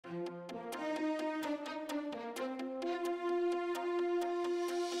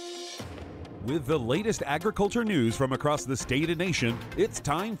With the latest agriculture news from across the state and nation, it's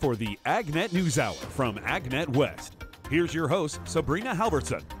time for the AgNet News Hour from AgNet West. Here's your host, Sabrina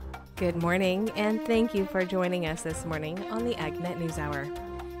Halverson. Good morning, and thank you for joining us this morning on the AgNet News Hour.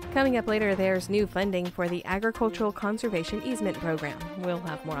 Coming up later, there's new funding for the Agricultural Conservation Easement Program. We'll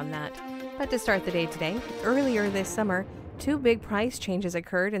have more on that. But to start the day today, earlier this summer, two big price changes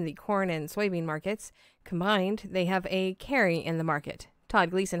occurred in the corn and soybean markets. Combined, they have a carry in the market.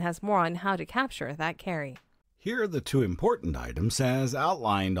 Todd Gleason has more on how to capture that carry. Here are the two important items as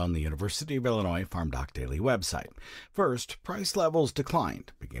outlined on the University of Illinois Farm Doc Daily website. First, price levels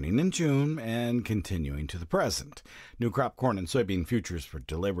declined, beginning in June and continuing to the present. New crop corn and soybean futures for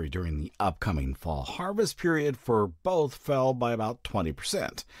delivery during the upcoming fall harvest period for both fell by about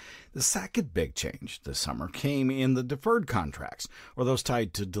 20%. The second big change this summer came in the deferred contracts, or those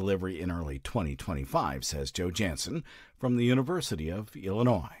tied to delivery in early 2025, says Joe Jansen from the University of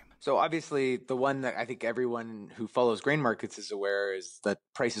Illinois. So obviously, the one that I think everyone who follows grain markets is aware is that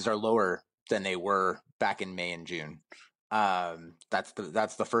prices are lower than they were back in May and June. That's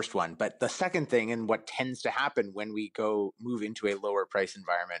the first one. But the second thing, and what tends to happen when we move into a lower price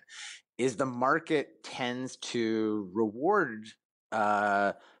environment, is the market tends to reward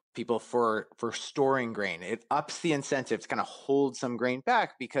people for storing grain. It ups the incentive to kind of hold some grain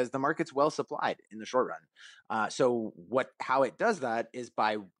back because the market's well supplied in the short run. So how it does that is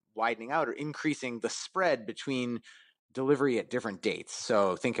by widening out or increasing the spread between delivery at different dates.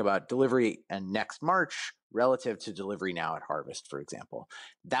 So think about delivery and next March relative to delivery now at harvest, for example.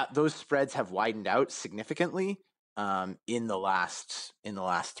 Those spreads have widened out significantly in the last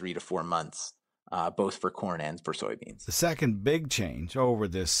 3 to 4 months. Both for corn and for soybeans. The second big change over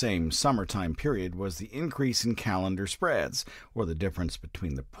this same summertime period was the increase in calendar spreads, or the difference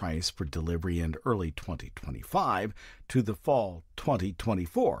between the price for delivery in early 2025 to the fall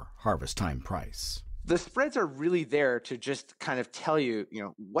 2024 harvest time price. The spreads are really there to just kind of tell you,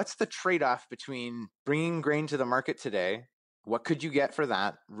 what's the trade-off between bringing grain to the market today, what could you get for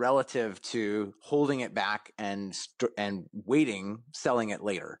that relative to holding it back and waiting, selling it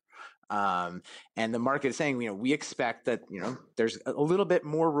later. And the market is saying, we expect that, there's a little bit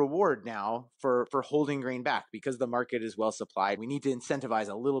more reward now for holding grain back because the market is well supplied. We need to incentivize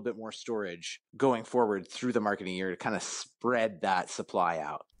a little bit more storage going forward through the marketing year to kind of spread that supply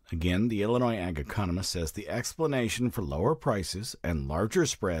out. Again, the Illinois ag economist says the explanation for lower prices and larger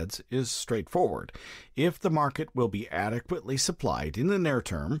spreads is straightforward. If the market will be adequately supplied in the near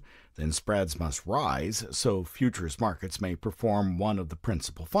term, then spreads must rise so futures markets may perform one of the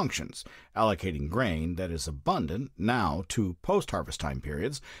principal functions, allocating grain that is abundant now to post-harvest time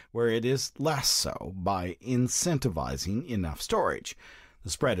periods where it is less so by incentivizing enough storage. The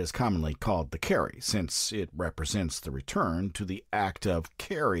spread is commonly called the carry, since it represents the return to the act of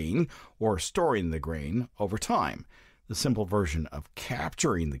carrying or storing the grain over time. The simple version of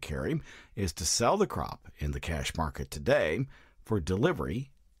capturing the carry is to sell the crop in the cash market today for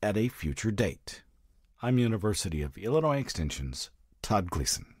delivery at a future date. I'm University of Illinois Extension's Todd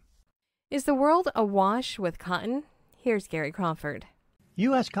Gleason. Is the world awash with cotton? Here's Gary Crawford.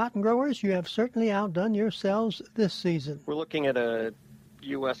 U.S. cotton growers, you have certainly outdone yourselves this season. We're looking at a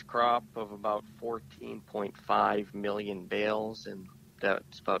U.S. crop of about 14.5 million bales, and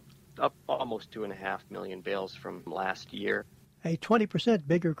that's about up almost 2.5 million bales from last year. A 20%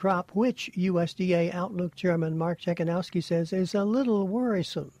 bigger crop, which USDA Outlook Chairman Mark Chekhanowski says is a little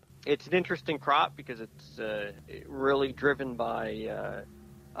worrisome. It's an interesting crop because it's really driven by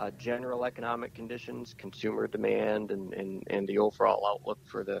general economic conditions, consumer demand, and the overall outlook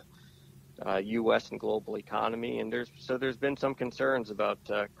for the U.S. and global economy, and there's been some concerns about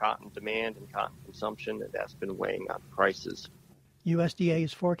cotton demand and cotton consumption, and that's been weighing on prices. USDA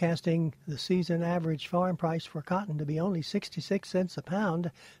is forecasting the season average farm price for cotton to be only 66 cents a pound,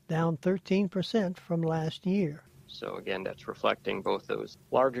 down 13% from last year. So again, that's reflecting both those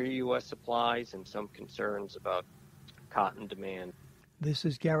larger U.S. supplies and some concerns about cotton demand. This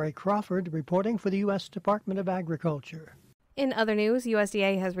is Gary Crawford reporting for the U.S. Department of Agriculture. In other news,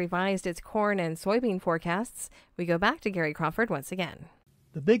 USDA has revised its corn and soybean forecasts. We go back to Gary Crawford once again.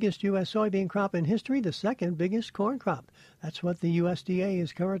 The biggest U.S. soybean crop in history, the second biggest corn crop. That's what the USDA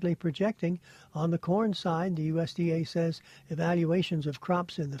is currently projecting. On the corn side, the USDA says evaluations of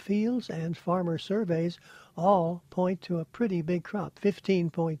crops in the fields and farmer surveys all point to a pretty big crop,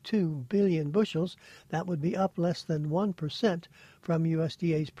 15.2 billion bushels. That would be up less than 1% from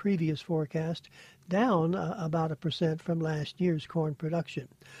USDA's previous forecast, down about 1% from last year's corn production.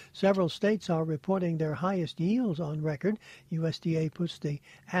 Several states are reporting their highest yields on record. USDA puts the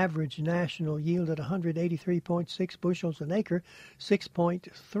average national yield at 183.6 bushels an acre,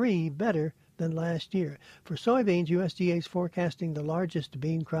 6.3 better than last year. For soybeans, USDA is forecasting the largest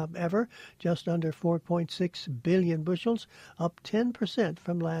bean crop ever, just under 4.6 billion bushels, up 10%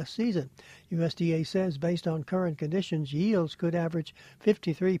 from last season. USDA says based on current conditions, yields could average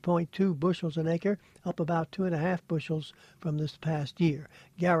 53.2 bushels an acre, up about 2.5 bushels from this past year.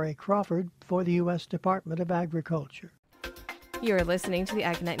 Gary Crawford for the U.S. Department of Agriculture. You're listening to the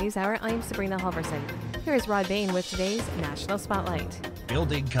AgNet News Hour. I'm Sabrina Halverson. Here's Rod Bain with today's National Spotlight.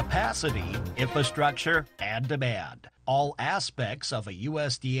 Building capacity, infrastructure, and demand. All aspects of a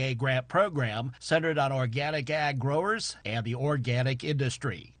USDA grant program centered on organic ag growers and the organic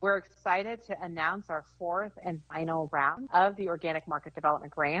industry. We're excited to announce our fourth and final round of the Organic Market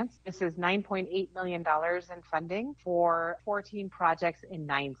Development Grants. This is $9.8 million in funding for 14 projects in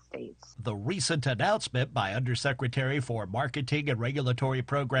 9 states. The recent announcement by Undersecretary for Marketing and Regulatory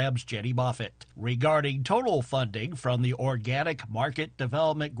Programs Jenny Moffitt regarding total funding from the Organic Market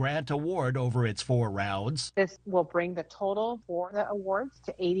Development Grant Award over its 4 rounds. This will bring the total for the awards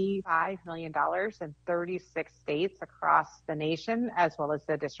to $85 million in 36 states across the nation, as well as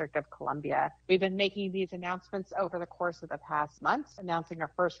the District of Columbia. We've been making these announcements over the course of the past months, announcing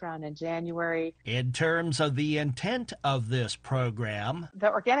our first round in January. In terms of the intent of this program,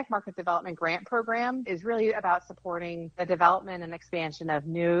 the Organic Market Development Grant Program is really about supporting the development and expansion of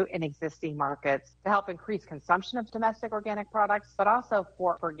new and existing markets to help increase consumption of domestic organic products, but also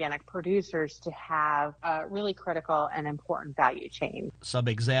for organic producers to have a really critical and important value chain. Some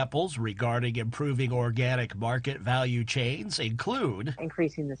examples regarding improving organic market value chains include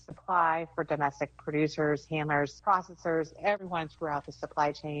increasing the supply for domestic producers, handlers, processors, everyone throughout the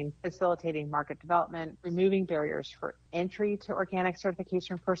supply chain, facilitating market development, removing barriers for entry to organic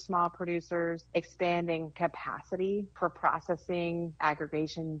certification for small producers, expanding capacity for processing,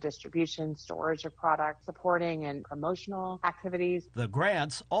 aggregation, distribution, storage of products, supporting and promotional activities. The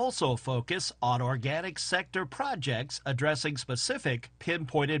grants also focus on organic sector projects addressing specific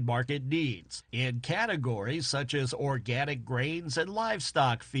pinpointed market needs in categories such as organic grains and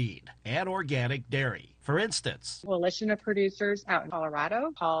livestock feed and organic dairy. For instance, a coalition of producers out in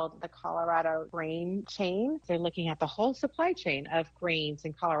Colorado called the Colorado Grain Chain. They're looking at the whole supply chain of grains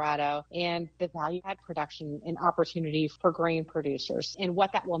in Colorado and the value-add production and opportunity for grain producers and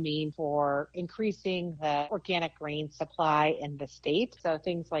what that will mean for increasing the organic grain supply in the state. So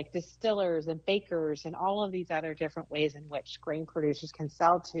things like distillers and bakers and all of these other different ways in which grain producers can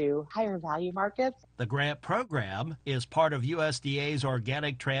sell to higher value markets. The grant program is part of USDA's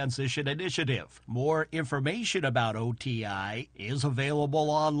Organic Transition Initiative. More information about OTI is available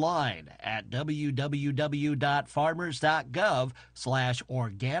online at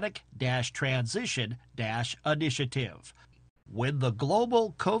www.farmers.gov/organic-transition-initiative. When the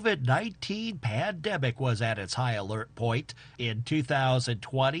global COVID-19 pandemic was at its high alert point in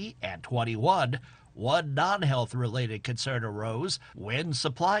 2020 and 21, one non-health related concern arose when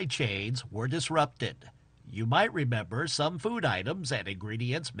supply chains were disrupted. You might remember some food items and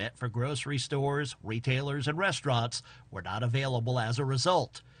ingredients meant for grocery stores, retailers, and restaurants were not available as a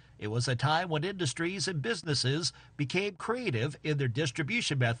result. It was a time when industries and businesses became creative in their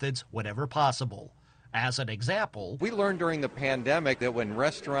distribution methods whenever possible. As an example, we learned during the pandemic that when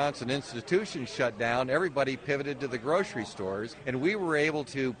restaurants and institutions shut down, everybody pivoted to the grocery stores, and we were able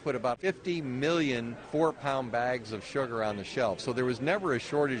to put about 50 million 4-pound bags of sugar on the shelf. So there was never a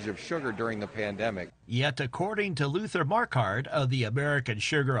shortage of sugar during the pandemic. Yet, according to Luther Marquardt of the American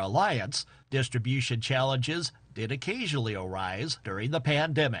Sugar Alliance, distribution challenges did occasionally arise during the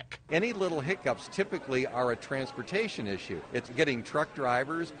pandemic. Any little hiccups typically are a transportation issue. It's getting truck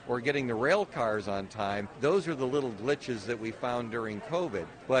drivers or getting the rail cars on time. Those are the little glitches that we found during COVID.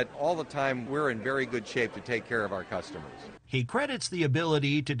 But all the time, we're in very good shape to take care of our customers. He credits the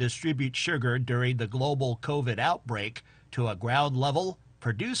ability to distribute sugar during the global COVID outbreak to a ground-level,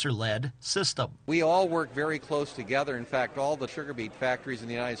 producer-led system. We all work very close together. In fact, all the sugar beet factories in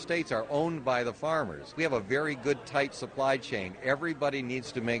the United States are owned by the farmers. We have a very good, tight supply chain. Everybody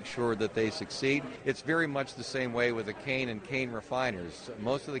needs to make sure that they succeed. It's very much the same way with the cane and cane refiners.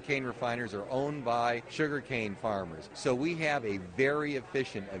 Most of the cane refiners are owned by sugarcane farmers. So we have a very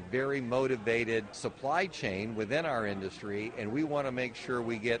efficient, a very motivated supply chain within our industry, and we want to make sure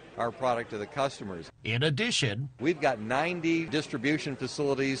we get our product to the customers. In addition, we've got 90 distribution facilities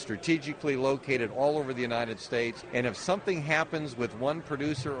strategically located all over the United States, and if something happens with one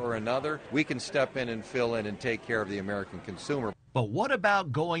producer or another, we can step in and fill in and take care of the American consumer. But what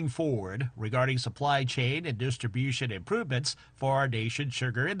about going forward regarding supply chain and distribution improvements for our nation's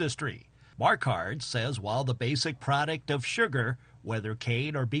sugar industry? Marquardt says while the basic product of sugar, whether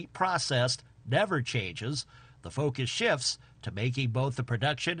cane or beet processed, never changes, The focus shifts to making both the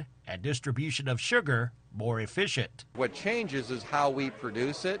production and distribution of sugar more efficient. What changes is how we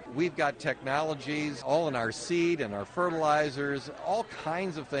produce it. We've got technologies all in our seed and our fertilizers, all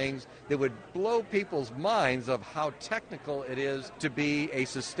kinds of things that would blow people's minds of how technical it is to be a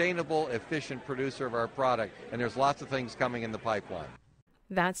sustainable, efficient producer of our product. And there's lots of things coming in the pipeline.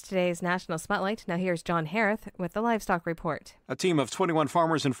 That's today's National Spotlight. Now here's John Hareth with the Livestock Report. A team of 21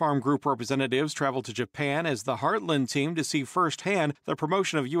 farmers and farm group representatives traveled to Japan as the Heartland team to see firsthand the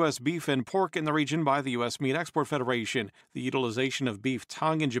promotion of U.S. beef and pork in the region by the U.S. Meat Export Federation. The utilization of beef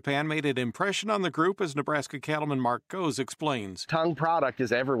tongue in Japan made an impression on the group, as Nebraska cattleman Mark Goes explains. Tongue product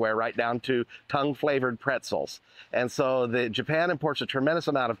is everywhere, right down to tongue-flavored pretzels. And so Japan imports a tremendous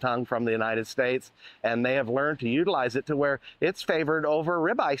amount of tongue from the United States, and they have learned to utilize it to where it's favored over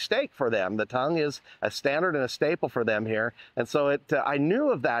ribeye steak for them. The tongue is a standard and a staple for them here. And so I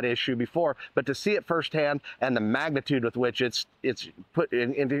knew of that issue before, but to see it firsthand and the magnitude with which it's put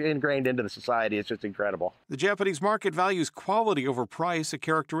ingrained into the society, it's just incredible. The Japanese market values quality over price, a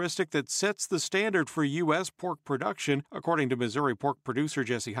characteristic that sets the standard for U.S. pork production, according to Missouri pork producer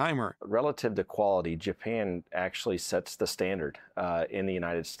Jesse Heimer. Relative to quality, Japan actually sets the standard in the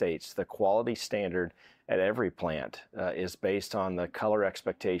United States. The quality standard at every plant is based on the color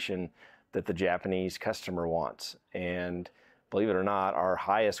expectation that the Japanese customer wants. And believe it or not, our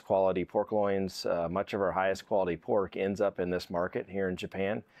highest quality pork loins, much of our highest quality pork ends up in this market here in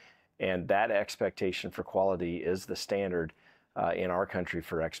Japan. And that expectation for quality is the standard in our country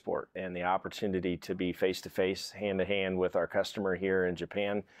for export. And the opportunity to be face-to-face, hand-to-hand with our customer here in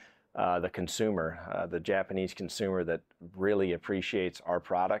Japan, the consumer, the Japanese consumer that really appreciates our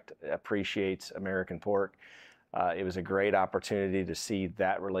product, appreciates American pork. It was a great opportunity to see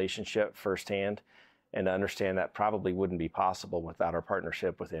that relationship firsthand and to understand that probably wouldn't be possible without our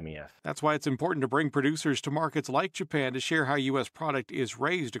partnership with MEF. That's why it's important to bring producers to markets like Japan to share how U.S. product is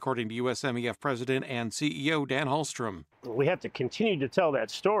raised, according to U.S. MEF President and CEO Dan Hallstrom. We have to continue to tell that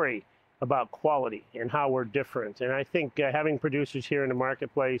story about quality and how we're different. And I think having producers here in the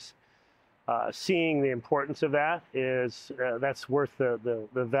marketplace, seeing the importance of that is that's worth the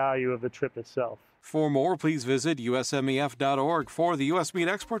value of the trip itself. For more, please visit usmef.org. For the U.S. Meat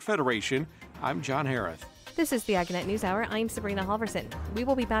Export Federation, I'm John Hareth. This is the AgNet News Hour. I'm Sabrina Halverson. We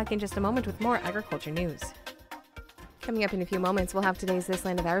will be back in just a moment with more agriculture news. Coming up in a few moments, we'll have today's This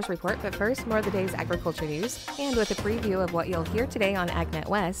Land of Ours report, but first, more of the day's agriculture news. And with a preview of what you'll hear today on AgNet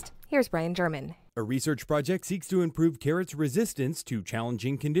West, here's Brian German. A research project seeks to improve carrots' resistance to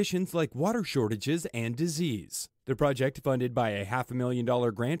challenging conditions like water shortages and disease. The project, funded by a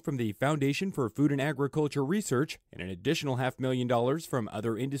 $500,000 grant from the Foundation for Food and Agriculture Research and an additional $500,000 from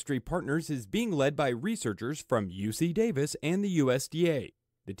other industry partners, is being led by researchers from UC Davis and the USDA.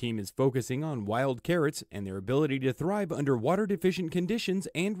 The team is focusing on wild carrots and their ability to thrive under water-deficient conditions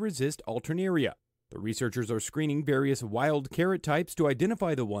and resist alternaria. The researchers are screening various wild carrot types to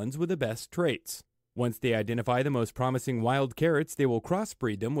identify the ones with the best traits. Once they identify the most promising wild carrots, they will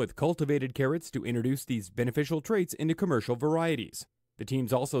crossbreed them with cultivated carrots to introduce these beneficial traits into commercial varieties. The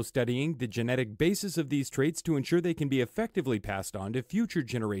team's also studying the genetic basis of these traits to ensure they can be effectively passed on to future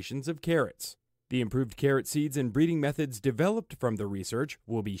generations of carrots. The improved carrot seeds and breeding methods developed from the research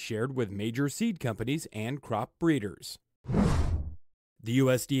will be shared with major seed companies and crop breeders. The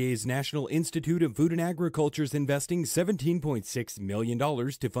USDA's National Institute of Food and Agriculture is investing $17.6 million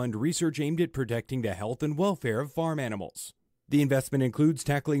to fund research aimed at protecting the health and welfare of farm animals. The investment includes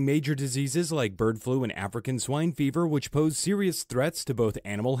tackling major diseases like bird flu and African swine fever, which pose serious threats to both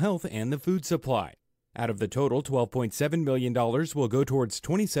animal health and the food supply. Out of the total, $12.7 million will go towards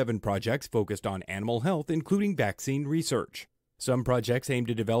 27 projects focused on animal health, including vaccine research. Some projects aim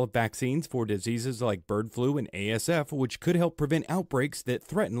to develop vaccines for diseases like bird flu and ASF, which could help prevent outbreaks that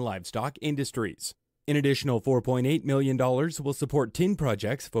threaten livestock industries. An additional $4.8 million will support 10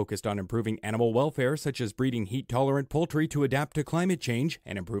 projects focused on improving animal welfare, such as breeding heat-tolerant poultry to adapt to climate change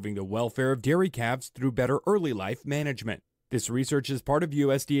and improving the welfare of dairy calves through better early life management. This research is part of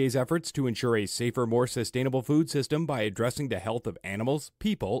USDA's efforts to ensure a safer, more sustainable food system by addressing the health of animals,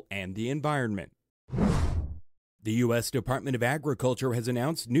 people, and the environment. The U.S. Department of Agriculture has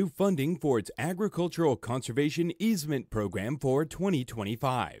announced new funding for its Agricultural Conservation Easement program for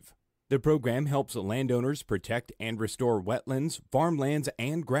 2025. The program helps landowners protect and restore wetlands, farmlands,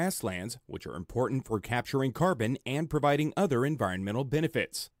 and grasslands, which are important for capturing carbon and providing other environmental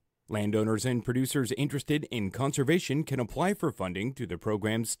benefits. Landowners and producers interested in conservation can apply for funding through the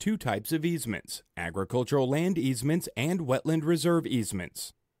program's two types of easements: agricultural land easements and wetland reserve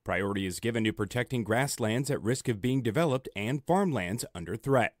easements. Priority is given to protecting grasslands at risk of being developed and farmlands under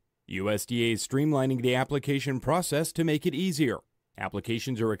threat. USDA is streamlining the application process to make it easier.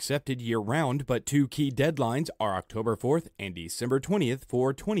 Applications are accepted year-round, but two key deadlines are October 4th and December 20th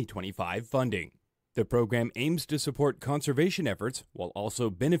for 2025 funding. The program aims to support conservation efforts while also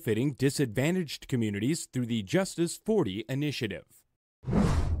benefiting disadvantaged communities through the Justice 40 initiative.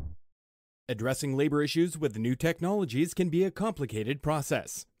 Addressing labor issues with new technologies can be a complicated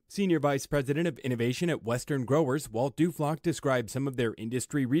process. Senior Vice President of Innovation at Western Growers, Walt Duflock, described some of their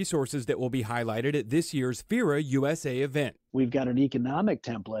industry resources that will be highlighted at this year's FIRA USA event. We've got an economic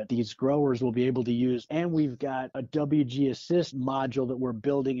template these growers will be able to use, and we've got a WG Assist module that we're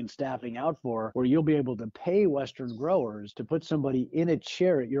building and staffing out for, where you'll be able to pay Western growers to put somebody in a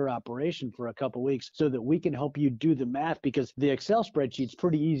chair at your operation for a couple weeks so that we can help you do the math, because the Excel spreadsheet's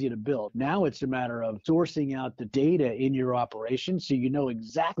pretty easy to build. Now it's a matter of sourcing out the data in your operation so you know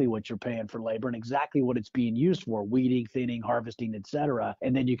exactly what you're paying for labor and exactly what it's being used for, weeding, thinning, harvesting, etc.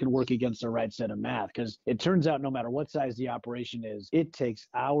 And then you can work against the right set of math, because it turns out no matter what size the operation is, it takes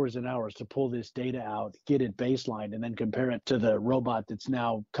hours and hours to pull this data out, get it baselined, and then compare it to the robot that's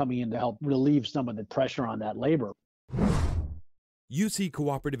now coming in to help relieve some of the pressure on that labor. UC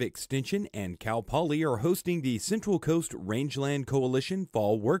Cooperative Extension and Cal Poly are hosting the Central Coast Rangeland Coalition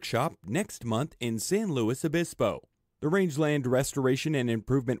Fall Workshop next month in San Luis Obispo. The Rangeland Restoration and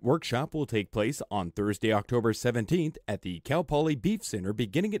Improvement Workshop will take place on Thursday, October 17th at the Cal Poly Beef Center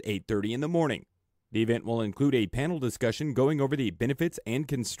beginning at 8:30 in the morning. The event will include a panel discussion going over the benefits and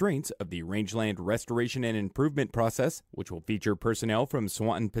constraints of the rangeland restoration and improvement process, which will feature personnel from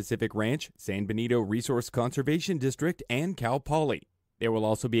Swanton Pacific Ranch, San Benito Resource Conservation District, and Cal Poly. There will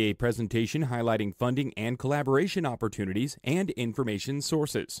also be a presentation highlighting funding and collaboration opportunities and information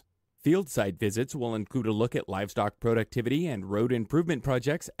sources. Field site visits will include a look at livestock productivity and road improvement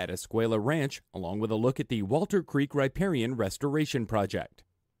projects at Escuela Ranch, along with a look at the Walter Creek Riparian Restoration Project.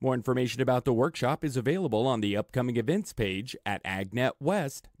 More information about the workshop is available on the upcoming events page at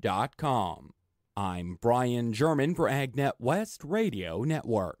agnetwest.com. I'm Brian German for AgNet West Radio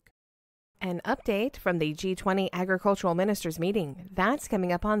Network. An update from the G20 Agricultural Ministers meeting. That's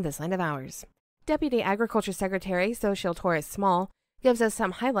coming up on This Line of Ours. Deputy Agriculture Secretary Xochitl Torres-Small gives us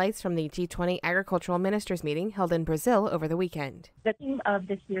some highlights from the G20 Agricultural Ministers meeting held in Brazil over the weekend. The theme of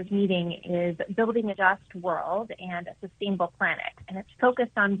this year's meeting is Building a Just World and a Sustainable Planet, and it's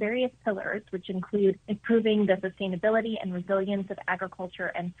focused on various pillars, which include improving the sustainability and resilience of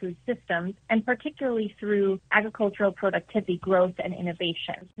agriculture and food systems, and particularly through agricultural productivity growth and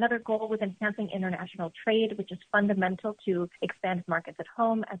innovation. Another goal was enhancing international trade, which is fundamental to expand markets at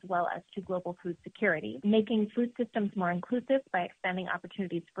home as well as to global food security, making food systems more inclusive by expanding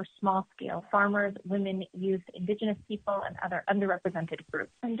opportunities for small-scale farmers, women, youth, indigenous people, and other underrepresented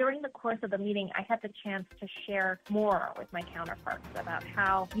groups. And during the course of the meeting, I had the chance to share more with my counterparts about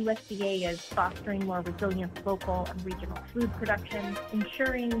how USDA is fostering more resilient local and regional food production,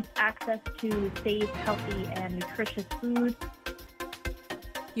 ensuring access to safe, healthy, and nutritious food.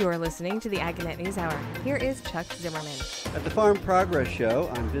 You are listening to the AgNet News Hour. Here is Chuck Zimmerman. At the Farm Progress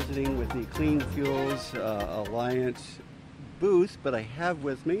Show, I'm visiting with the Clean Fuels Alliance booth, but I have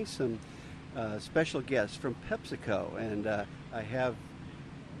with me some special guests from PepsiCo, and I have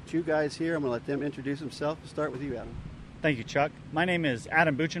two guys here. I'm going to let them introduce themselves. We'll start with you, Adam. Thank you, Chuck. My name is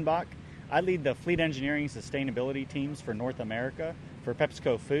Adam Buchenbach. I lead the fleet engineering sustainability teams for North America for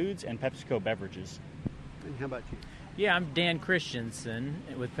PepsiCo Foods and PepsiCo Beverages. And how about you? Yeah, I'm Dan Christensen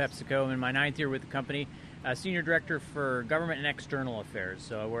with PepsiCo. I'm in my 9th year with the company. Senior Director for Government and External Affairs.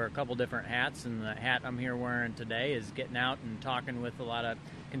 So I wear a couple different hats, and the hat I'm here wearing today is getting out and talking with a lot of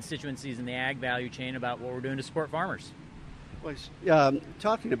constituencies in the ag value chain about what we're doing to support farmers. Well,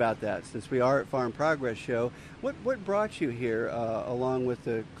 talking about that, since we are at Farm Progress Show, what brought you here along with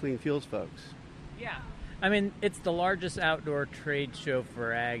the Clean Fuels folks? Yeah. I mean, it's the largest outdoor trade show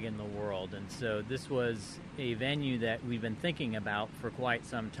for ag in the world, and so this was a venue that we've been thinking about for quite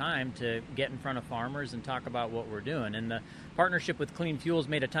some time to get in front of farmers and talk about what we're doing. And the partnership with Clean Fuels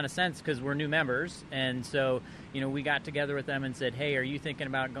made a ton of sense because we're new members, and so, we got together with them and said, hey, are you thinking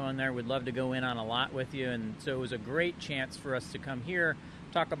about going there? We'd love to go in on a lot with you. And so it was a great chance for us to come here,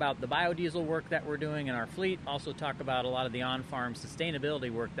 talk about the biodiesel work that we're doing in our fleet, also talk about a lot of the on-farm sustainability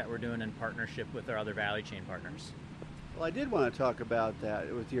work that we're doing in partnership with our other value chain partners. Well, I did want to talk about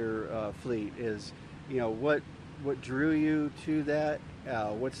that with your fleet is, what drew you to that?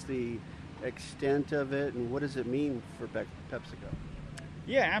 What's the extent of it, and what does it mean for PepsiCo?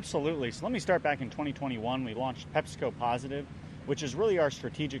 Yeah, absolutely. So let me start back in 2021. We launched PepsiCo Positive, which is really our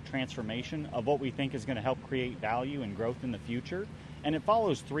strategic transformation of what we think is going to help create value and growth in the future. And it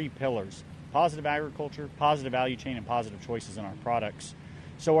follows 3 pillars: positive agriculture, positive value chain, and positive choices in our products.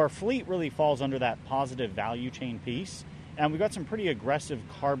 So our fleet really falls under that positive value chain piece, and we've got some pretty aggressive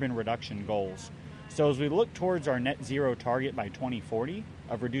carbon reduction goals. So as we look towards our net zero target by 2040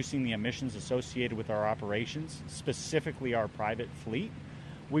 of reducing the emissions associated with our operations, specifically our private fleet,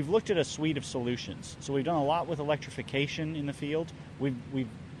 we've looked at a suite of solutions. So we've done a lot with electrification in the field.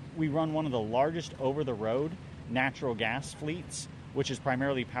 We run one of the largest over-the-road natural gas fleets, which is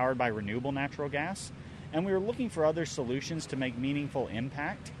primarily powered by renewable natural gas. And we were looking for other solutions to make meaningful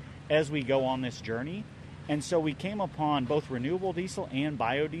impact as we go on this journey. And so we came upon both renewable diesel and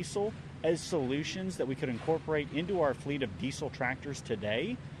biodiesel as solutions that we could incorporate into our fleet of diesel tractors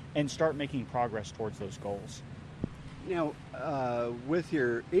today and start making progress towards those goals. Now,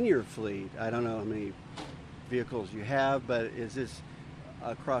 in your fleet, I don't know how many vehicles you have, but is this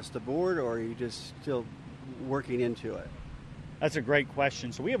across the board, or are you just still working into it? That's a great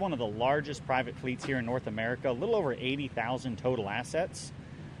question. So we have one of the largest private fleets here in North America, a little over 80,000 total assets.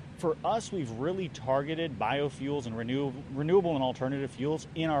 For us, we've really targeted biofuels and renewable and alternative fuels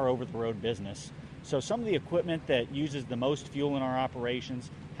in our over-the-road business. So some of the equipment that uses the most fuel in our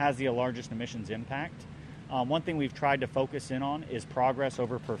operations has the largest emissions impact. One thing we've tried to focus in on is progress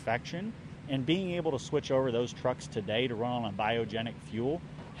over perfection, and being able to switch over those trucks today to run on a biogenic fuel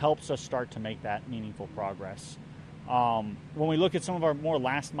helps us start to make that meaningful progress. When we look at some of our more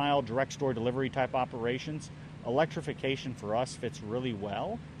last mile direct store delivery type operations, electrification for us fits really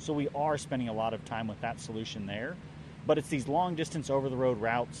well. So we are spending a lot of time with that solution there. But it's these long distance over the road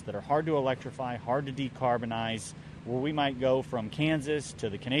routes that are hard to electrify, hard to decarbonize, where we might go from Kansas to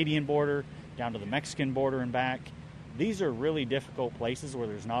the Canadian border, down to the Mexican border and back. These are really difficult places where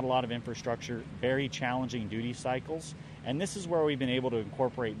there's not a lot of infrastructure, very challenging duty cycles. And this is where we've been able to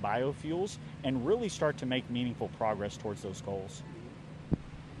incorporate biofuels and really start to make meaningful progress towards those goals.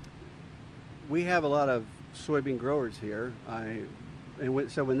 We have a lot of soybean growers here.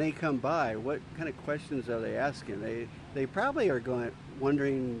 So when they come by, what kind of questions are they asking? They probably are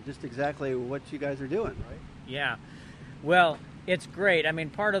wondering just exactly what you guys are doing, right? Yeah. Well, it's great. I mean,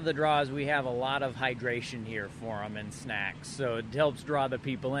 part of the draw is we have a lot of hydration here for them and snacks, so it helps draw the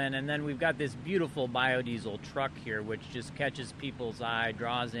people in. And then we've got this beautiful biodiesel truck here, which just catches people's eye,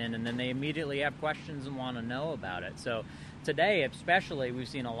 draws in, and then they immediately have questions and want to know about it. So today, especially, we've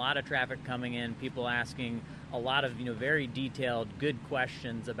seen a lot of traffic coming in, people asking a lot of, very detailed, good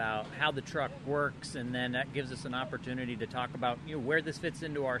questions about how the truck works, and then that gives us an opportunity to talk about, where this fits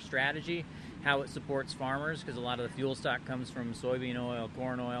into our strategy, how it supports farmers, because a lot of the fuel stock comes from soybean oil,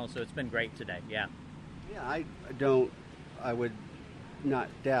 corn oil, so it's been great today. Yeah. Yeah, I would not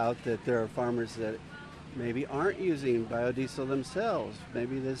doubt that there are farmers that maybe aren't using biodiesel themselves.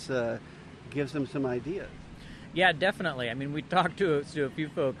 Maybe this gives them some ideas. Yeah, definitely. I mean, we talked to a few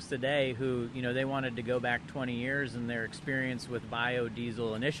folks today who, they wanted to go back 20 years, and their experience with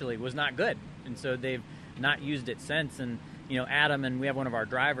biodiesel initially was not good. And so they've not used it since. And, Adam, and we have one of our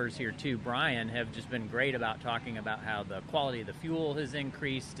drivers here too, Brian, have just been great about talking about how the quality of the fuel has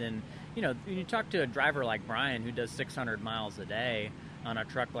increased. And, when you talk to a driver like Brian who does 600 miles a day on a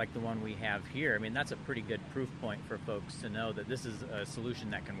truck like the one we have here, I mean, that's a pretty good proof point for folks to know that this is a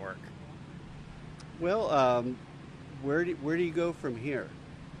solution that can work. Well, where do you go from here?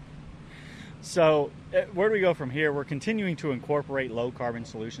 So where do we go from here? We're continuing to incorporate low-carbon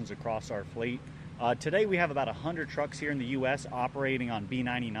solutions across our fleet. Today we have about 100 trucks here in the U.S. operating on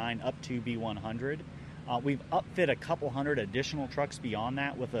B99 up to B100. We've upfit a couple hundred additional trucks beyond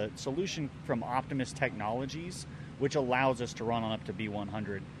that with a solution from Optimus Technologies, which allows us to run on up to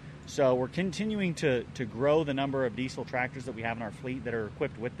B100. So we're continuing to grow the number of diesel tractors that we have in our fleet that are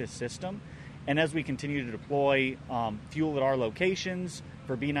equipped with this system. And as we continue to deploy fuel at our locations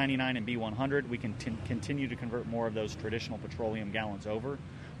for B99 and B100, we can continue to convert more of those traditional petroleum gallons over.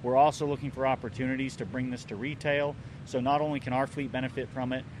 We're also looking for opportunities to bring this to retail. So not only can our fleet benefit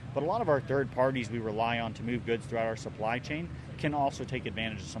from it, but a lot of our third parties we rely on to move goods throughout our supply chain can also take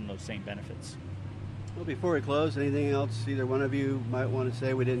advantage of some of those same benefits. Well, before we close, anything else either one of you might want to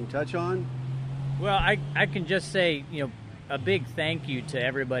say we didn't touch on? Well, I can just say, a big thank you to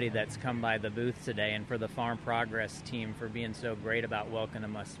everybody that's come by the booth today, and for the Farm Progress team for being so great about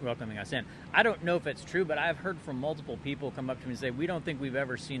welcoming us in. I don't know if it's true, but I've heard from multiple people come up to me and say, we don't think we've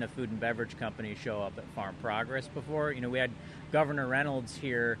ever seen a food and beverage company show up at Farm Progress before. We had Governor Reynolds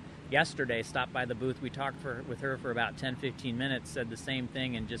here yesterday, stopped by the booth. We talked with her for about 10-15 minutes, said the same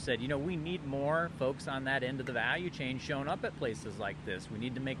thing, and just said, we need more folks on that end of the value chain showing up at places like this. We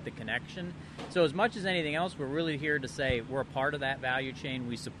need to make the connection. So as much as anything else, we're really here to say we're a part of that value chain.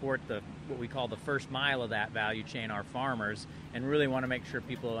 We support what we call the first mile of that value chain, our farmers, and really want to make sure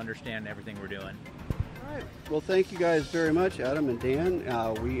people understand everything we're doing. All right. Well, thank you guys very much, Adam and Dan.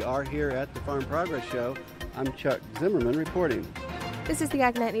 We are here at the Farm Progress Show. I'm Chuck Zimmerman reporting. This is the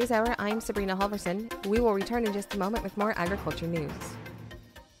AgNet News Hour. I'm Sabrina Halverson. We will return in just a moment with more agriculture news.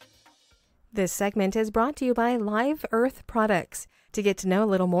 This segment is brought to you by Live Earth Products. To get to know a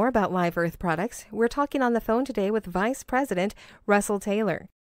little more about Live Earth Products, we're talking on the phone today with Vice President Russell Taylor.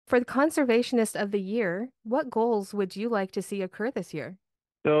 For the Conservationist of the Year, what goals would you like to see occur this year?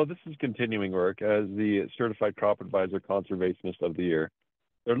 So this is continuing work as the Certified Crop Advisor Conservationist of the Year.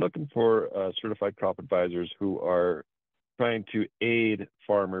 They're looking for certified crop advisors who are trying to aid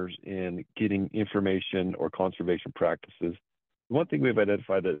farmers in getting information or conservation practices. One thing we've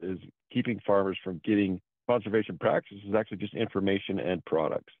identified that is keeping farmers from getting conservation practices is actually just information and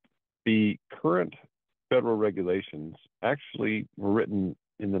products. The current federal regulations actually were written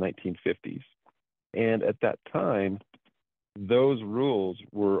in the 1950s. And at that time, those rules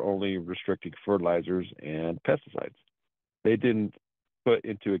were only restricting fertilizers and pesticides. They didn't put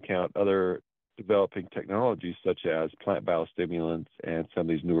into account other developing technologies such as plant biostimulants and some of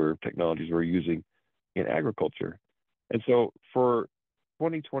these newer technologies we're using in agriculture. And so for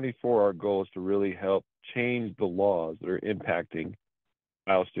 2024, our goal is to really help change the laws that are impacting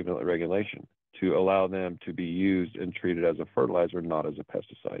biostimulant regulation to allow them to be used and treated as a fertilizer, not as a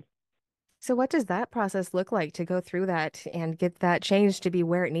pesticide. So what does that process look like to go through that and get that change to be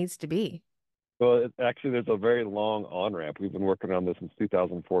where it needs to be? Well, actually, there's a very long on-ramp. We've been working on this since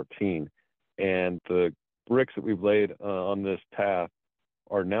 2014, and the bricks that we've laid on this path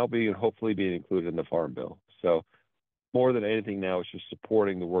are now hopefully being included in the Farm Bill. So more than anything now, it's just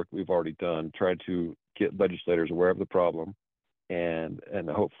supporting the work we've already done, trying to get legislators aware of the problem and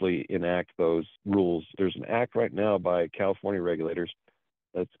hopefully enact those rules. There's an act right now by California regulators.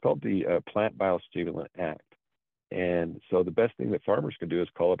 It's called the Plant Biostimulant Act. And so the best thing that farmers can do is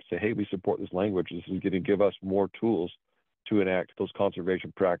call up and say, hey, we support this language. This is going to give us more tools to enact those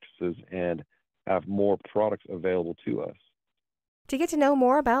conservation practices and have more products available to us. To get to know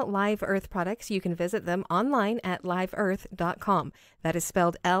more about Live Earth Products, you can visit them online at liveearth.com. That is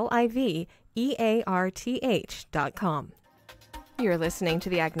spelled LIVEARTH.com. You're listening to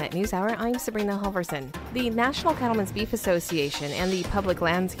the AgNet News Hour. I'm Sabrina Halverson. The National Cattlemen's Beef Association and the Public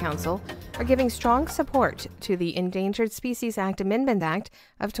Lands Council are giving strong support to the Endangered Species Act Amendment Act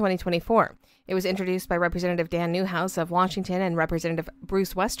of 2024. It was introduced by Representative Dan Newhouse of Washington and Representative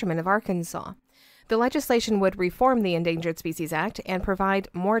Bruce Westerman of Arkansas. The legislation would reform the Endangered Species Act and provide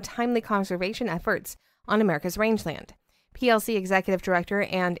more timely conservation efforts on America's rangeland. PLC Executive Director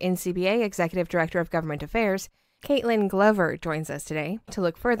and NCBA Executive Director of Government Affairs, Caitlin Glover, joins us today to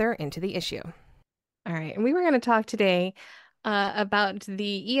look further into the issue. All right, and we were going to talk today about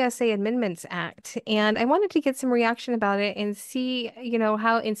the ESA Amendments Act, and I wanted to get some reaction about it and see,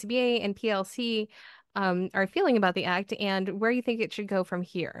 how NCBA and PLC are feeling about the act and where you think it should go from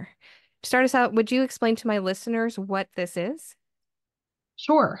here. To start us out, would you explain to my listeners what this is?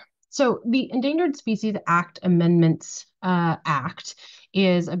 Sure. So the Endangered Species Act Amendments Act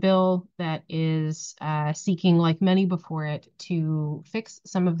is a bill that is seeking, like many before it, to fix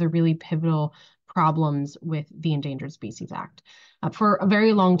some of the really pivotal problems with the Endangered Species Act. For a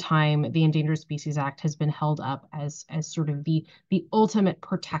very long time, the Endangered Species Act has been held up as sort of the ultimate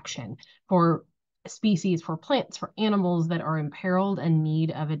protection for species, for plants, for animals that are imperiled and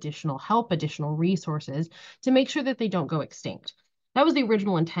need of additional help, additional resources to make sure that they don't go extinct. That was the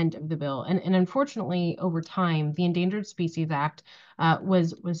original intent of the bill. And unfortunately, over time, the Endangered Species Act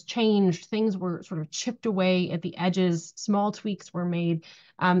was changed. Things were sort of chipped away at the edges. Small tweaks were made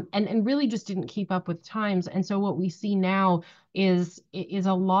and really just didn't keep up with times. And so what we see now is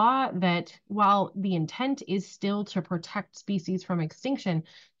a law that, while the intent is still to protect species from extinction,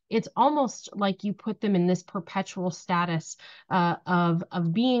 it's almost like you put them in this perpetual status of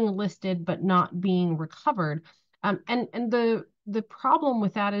being listed but not being recovered. And the problem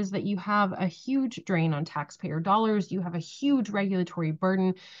with that is that you have a huge drain on taxpayer dollars. You have a huge regulatory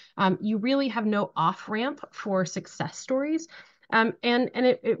burden. You really have no off-ramp for success stories. And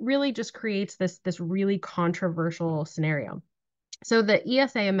it really just creates this really controversial scenario. So the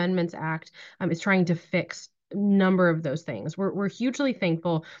ESA Amendments Act is trying to fix a number of those things. We're hugely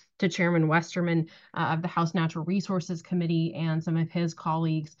thankful to Chairman Westerman of the House Natural Resources Committee and some of his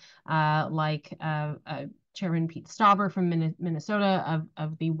colleagues like Chairman Pete Stauber from Minnesota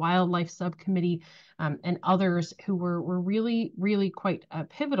of the Wildlife Subcommittee and others who were really, really quite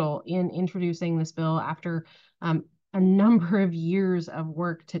pivotal in introducing this bill after a number of years of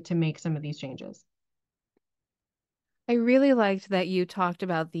work to make some of these changes. I really liked that you talked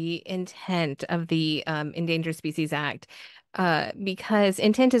about the intent of the Endangered Species Act. Because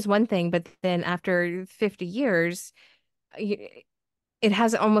intent is one thing, but then after 50 years, it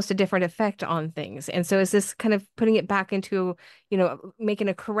has almost a different effect on things. And so is this kind of putting it back into, making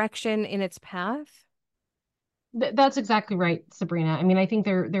a correction in its path? That's exactly right, Sabrina. I mean, I think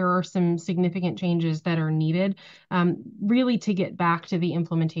there are some significant changes that are needed, really to get back to the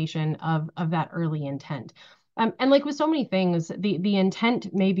implementation of that early intent. And like with so many things, the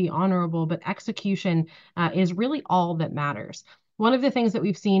intent may be honorable, but execution is really all that matters. One of the things that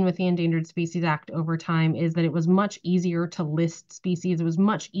we've seen with the Endangered Species Act over time is that it was much easier to list species. It was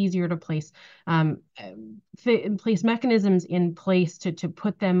much easier to place place mechanisms in place to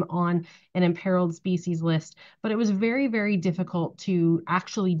put them on an imperiled species list, but it was very, very difficult to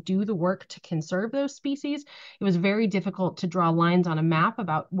actually do the work to conserve those species. It was very difficult to draw lines on a map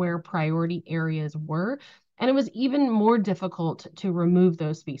about where priority areas were. And it was even more difficult to remove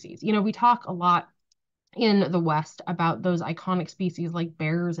those species. We talk a lot in the West about those iconic species like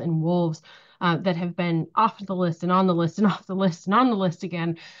bears and wolves that have been off the list and on the list and off the list and on the list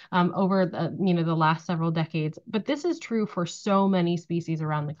again over the last several decades. But this is true for so many species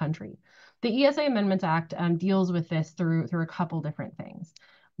around the country. The ESA Amendments Act deals with this through a couple different things.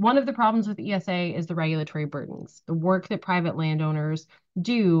 One of the problems with ESA is the regulatory burdens. The work that private landowners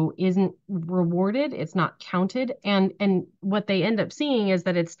do isn't rewarded, it's not counted, and what they end up seeing is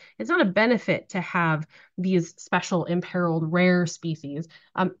that it's not a benefit to have these special imperiled rare species.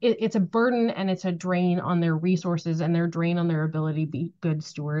 It's a burden and it's a drain on their resources and their drain on their ability to be good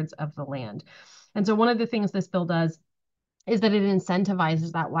stewards of the land. And so one of the things this bill does is that it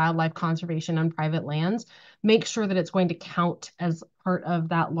incentivizes that wildlife conservation on private lands, makes sure that it's going to count as part of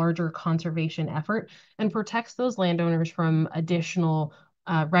that larger conservation effort, and protects those landowners from additional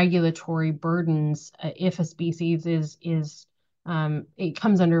regulatory burdens if a species it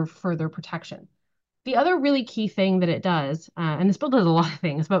comes under further protection. The other really key thing that it does, and this bill does a lot of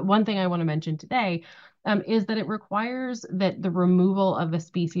things, but one thing I want to mention today is that it requires that the removal of a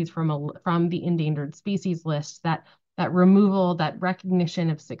species from the endangered species list, that removal, that recognition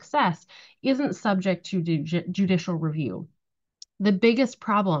of success, isn't subject to judicial review. The biggest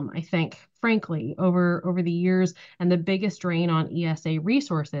problem, I think, frankly, over the years, and the biggest drain on ESA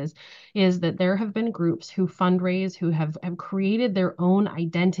resources is that there have been groups who fundraise, who have created their own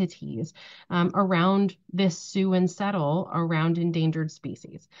identities around this sue and settle around endangered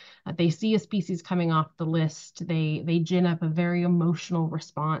species. They see a species coming off the list, they gin up a very emotional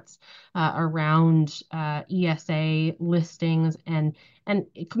response around ESA listings and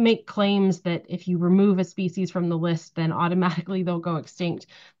make claims that if you remove a species from the list, then automatically they'll go extinct.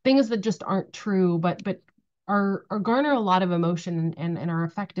 Things that just aren't true, but are garner a lot of emotion and are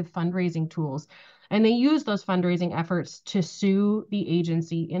effective fundraising tools. And they use those fundraising efforts to sue the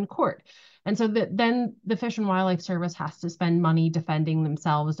agency in court. And so then the Fish and Wildlife Service has to spend money defending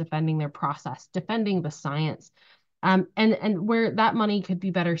themselves, defending their process, defending the science, and where that money could be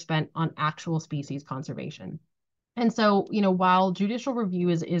better spent on actual species conservation. And so, while judicial review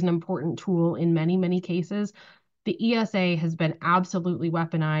is an important tool in many, many cases, the ESA has been absolutely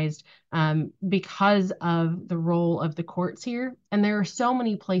weaponized because of the role of the courts here. And there are so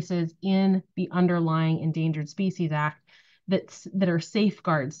many places in the underlying Endangered Species Act that are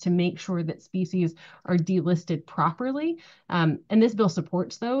safeguards to make sure that species are delisted properly. And this bill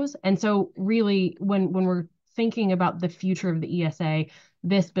supports those. And so really, when we're thinking about the future of the ESA,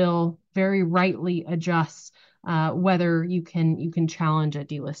 this bill very rightly adjusts whether you can challenge a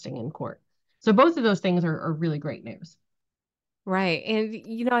delisting in court. So both of those things are really great news. Right.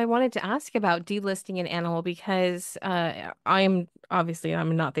 And, I wanted to ask about delisting an animal because I'm not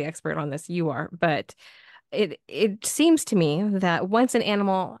the expert on this, you are, but it seems to me that once an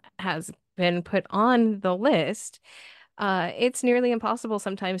animal has been put on the list, it's nearly impossible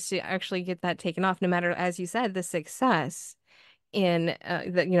sometimes to actually get that taken off, no matter, as you said, the success in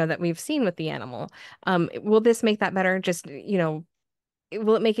that we've seen with the animal. Will this make that better? Just,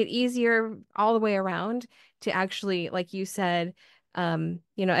 will it make it easier all the way around to actually, like you said,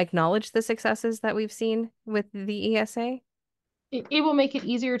 acknowledge the successes that we've seen with the ESA? It will make it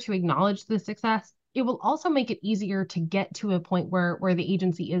easier to acknowledge the success. It will also make it easier to get to a point where the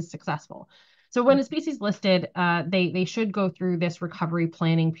agency is successful. So when a species listed, they should go through this recovery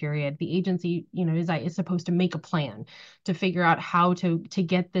planning period. The agency, is supposed to make a plan to figure out how to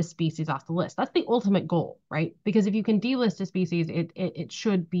get this species off the list. That's the ultimate goal, right? Because if you can delist a species, it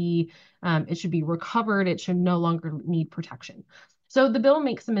should be recovered. It should no longer need protection. So the bill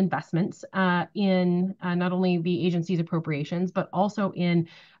makes some investments in not only the agency's appropriations, but also in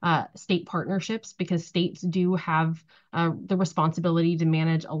state partnerships, because states do have the responsibility to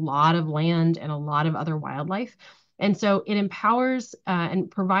manage a lot of land and a lot of other wildlife. And so it empowers and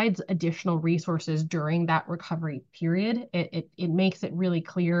provides additional resources during that recovery period. It makes it really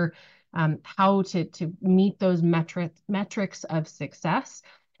clear how to meet those metrics of success.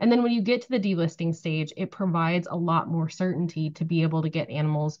 And then when you get to the delisting stage, it provides a lot more certainty to be able to get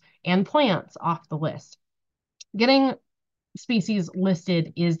animals and plants off the list. Getting species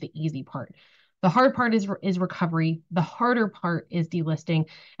listed is the easy part. The hard part is recovery. The harder part is delisting.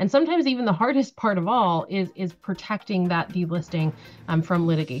 And sometimes even the hardest part of all is protecting that delisting from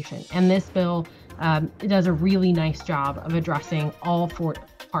litigation. And this bill does a really nice job of addressing all four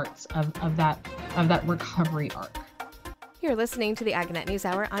parts of that recovery arc. You're listening to the AgNet News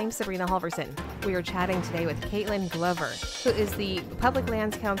Hour. I'm Sabrina Halverson. We are chatting today with Caitlin Glover, who is the Public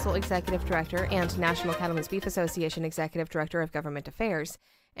Lands Council Executive Director and National Cattlemen's Beef Association Executive Director of Government Affairs.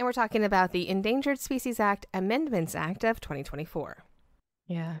 And we're talking about the Endangered Species Act Amendments Act of 2024.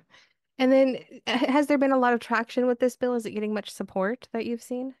 Yeah. And then has there been a lot of traction with this bill? Is it getting much support that you've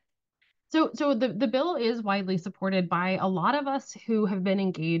seen? So the bill is widely supported by a lot of us who have been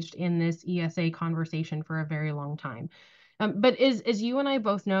engaged in this ESA conversation for a very long time. But as you and I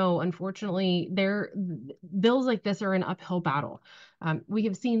both know, unfortunately, bills like this are an uphill battle. We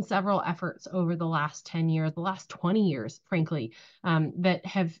have seen several efforts over the last 10 years, the last 20 years, frankly, that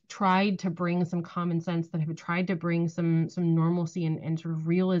have tried to bring some common sense, that have tried to bring some normalcy and sort of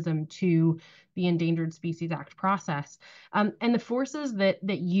realism to the Endangered Species Act process. And the forces that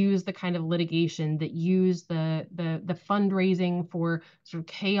use the kind of litigation, that use the fundraising for sort of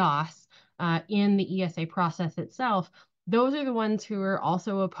chaos in the ESA process itself, those are the ones who are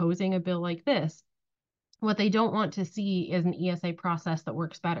also opposing a bill like this. What they don't want to see is an ESA process that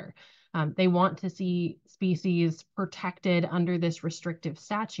works better. They want to see species protected under this restrictive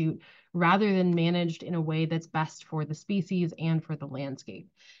statute rather than managed in a way that's best for the species and for the landscape.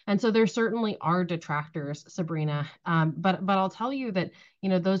 And so there certainly are detractors, Sabrina, but I'll tell you that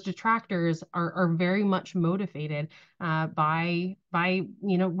those detractors are very much motivated by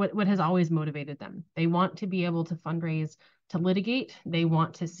what has always motivated them. They want to be able to fundraise to litigate. They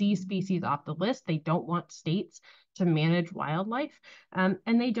want to see species off the list. They don't want states to manage wildlife. And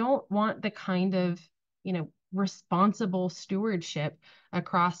they don't want the kind of, responsible stewardship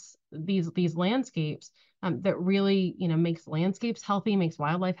across these landscapes that really, makes landscapes healthy, makes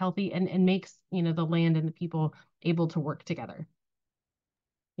wildlife healthy, and makes, the land and the people able to work together.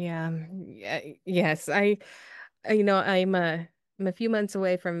 Yeah. Yes. I'm a few months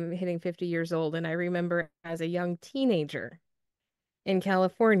away from hitting 50 years old, and I remember as a young teenager in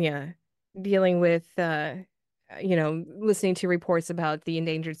California dealing with, listening to reports about the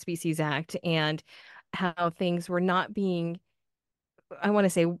Endangered Species Act and how things were not being, I want to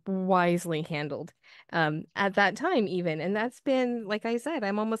say, wisely handled at that time even. And that's been, like I said,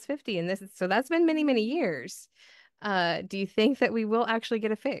 I'm almost 50, and so that's been many, many years. Do you think that we will actually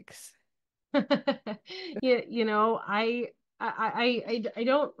get a fix? I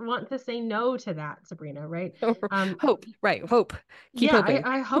don't want to say no to that, Sabrina, right? Hope, right? Hope. Keep hoping.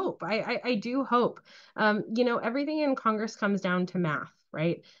 I hope. I do hope. Everything in Congress comes down to math,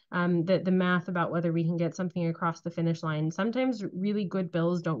 right? The math about whether we can get something across the finish line. Sometimes really good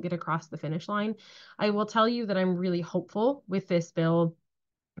bills don't get across the finish line. I will tell you that I'm really hopeful with this bill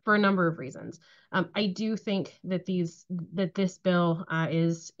for a number of reasons. I do think that this bill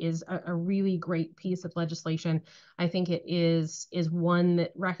is a really great piece of legislation. I think it is one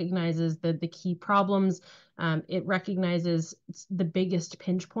that recognizes the key problems. It recognizes the biggest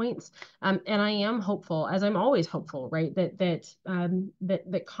pinch points, and I am hopeful, as I'm always hopeful, right?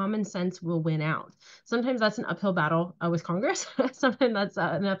 That common sense will win out. Sometimes that's an uphill battle with Congress. Sometimes that's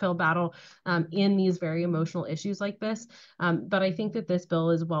an uphill battle in these very emotional issues like this. But I think that this bill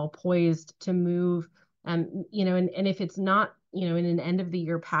is well poised to move. And if it's not, in an end of the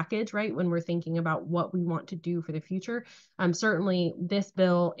year package, right, when we're thinking about what we want to do for the future, certainly this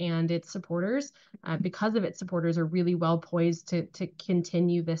bill and its supporters, because of its supporters, are really well poised to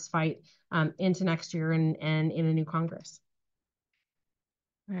continue this fight into next year and in a new Congress.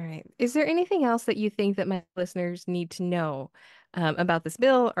 All right. Is there anything else that you think that my listeners need to know about this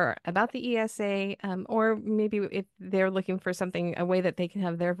bill or about the ESA, or maybe if they're looking for something, a way that they can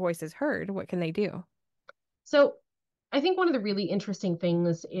have their voices heard, what can they do? So I think one of the really interesting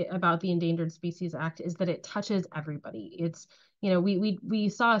things about the Endangered Species Act is that it touches everybody. we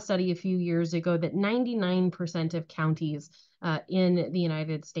saw a study a few years ago that 99% of counties in the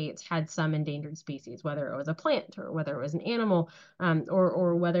United States had some endangered species, whether it was a plant or whether it was an animal,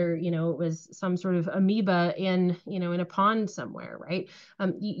 or whether it was some sort of amoeba in a pond somewhere, right?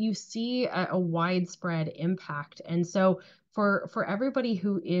 You see a widespread impact, and so for everybody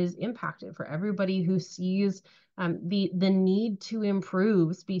who is impacted, for everybody who sees the need to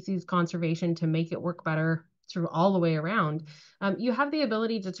improve species conservation to make it work better sort of all the way around, you have the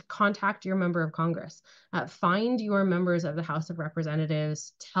ability to contact your member of Congress, find your members of the House of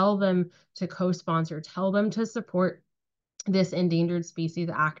Representatives, tell them to co-sponsor, tell them to support this Endangered Species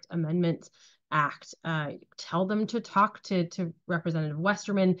Act Amendment Act. Tell them to talk to Representative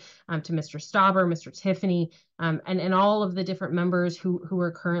Westerman, to Mr. Stauber, Mr. Tiffany, and all of the different members who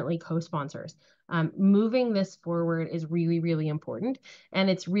are currently co-sponsors. Moving this forward is really, really important. And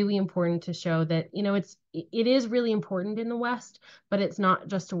it's really important to show that, it is really important in the West, but it's not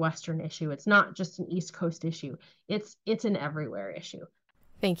just a Western issue. It's not just an East Coast issue. It's an everywhere issue.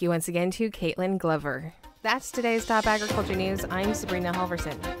 Thank you once again to Caitlin Glover. That's today's top agriculture news. I'm Sabrina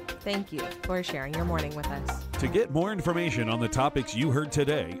Halverson. Thank you for sharing your morning with us. To get more information on the topics you heard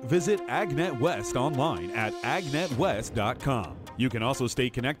today, visit AgNet West online at agnetwest.com. You can also stay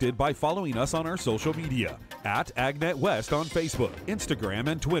connected by following us on our social media at AgNet West on Facebook, Instagram,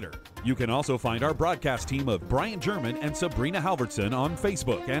 and Twitter. You can also find our broadcast team of Brian German and Sabrina Halverson on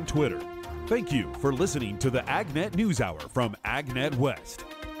Facebook and Twitter. Thank you for listening to the AgNet News Hour from AgNet West.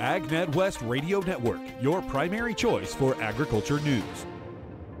 AgNet West Radio Network, your primary choice for agriculture news.